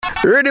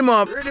RIDDIM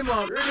up. This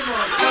one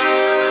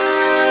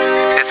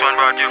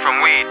brought you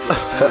from weed.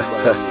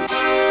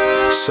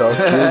 Shout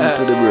king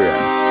to the brain.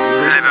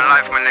 Living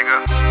life, my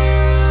nigga.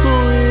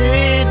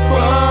 Sweet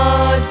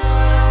bud.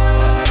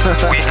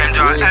 We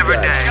enjoy every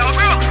day.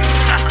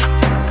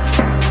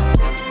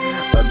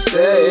 I'm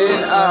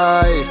staying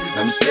high,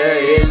 I'm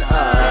staying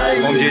high.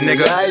 With the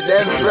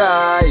J.A.D.M.T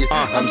fry.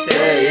 I'm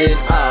staying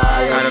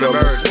high, I saw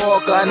me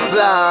smoke and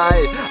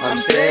fly. I'm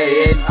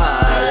staying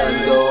high, and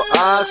don't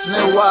ask me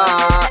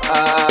why.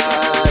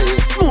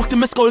 Smoke till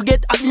my skull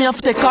get at me, have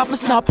to take off my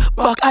snap.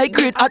 Back high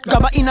grade at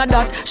grabber in a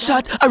that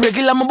shot. A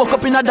regular me buck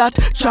up in a that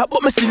trap,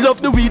 but me still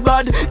love the weed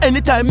bad.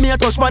 Anytime me a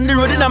touch man the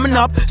road in a me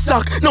nap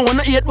sack. No one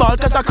a 8 ball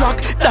cause I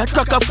crack. That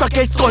crack of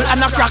crackhead skull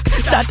and a crack.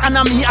 That and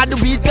a me at the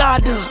weed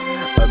god.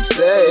 I'm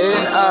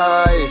staying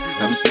high,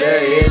 I'm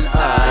staying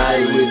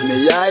high. With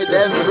me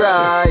J.A.D.M.T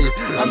fry.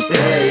 I'm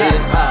staying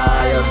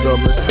high, I saw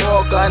me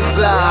smoke and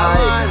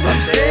fly. I'm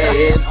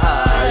staying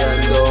high,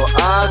 and don't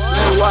ask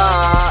me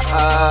why.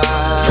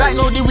 Right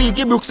now the weed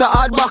give Brooks a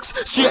hard box.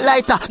 Straight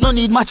lighter, no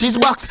need matches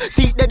box.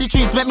 See that the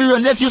trees make me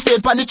run left, you stay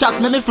on the tracks.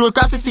 Make me float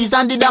across the seas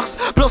and the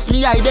docks. Plus me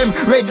J.A.D.M.T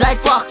red like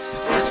fox.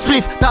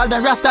 Spliff tall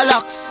than Rasta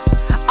locks.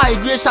 High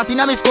grade shot in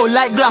a me skull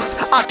like Glocks.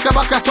 Hot crab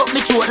a crack up me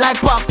throat like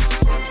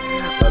pops.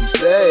 I'm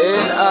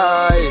staying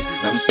high,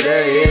 I'm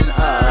staying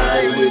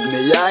high. With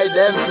me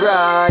J.A.D.M.T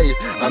fry.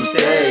 I'm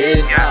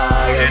staying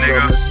high, I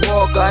saw me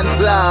smoke and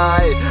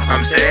fly.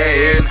 I'm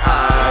staying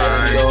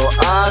high, don't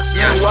ask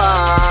me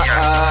why.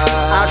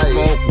 I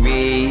smoke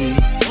weed,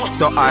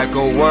 so I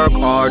go work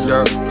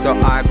harder, so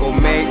I go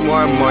make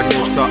more money,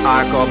 so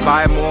I go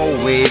buy more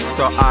weed,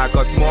 so I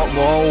go smoke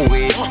more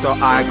weed, so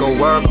I go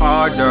work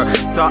harder,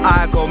 so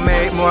I go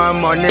make more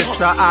money,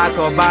 so I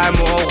go buy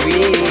more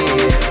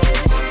weed.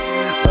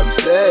 I'm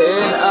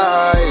staying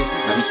high,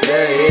 I'm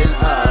staying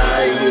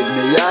high. With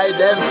me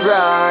J.A.D.M.T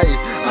fry.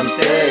 I'm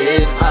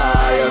staying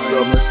high, I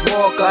saw me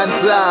smoke and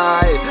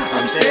fly.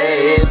 I'm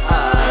staying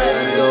high,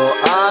 and don't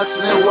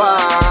ask me why.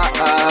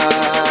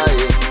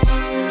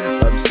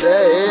 I'm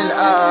staying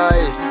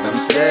high, I'm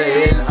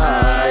staying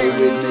high.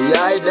 With me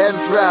J.A.D.M.T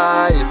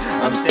fry.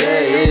 I'm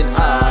staying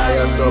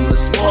high, I saw me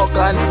smoke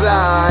and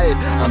fly.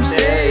 I'm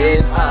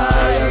staying high.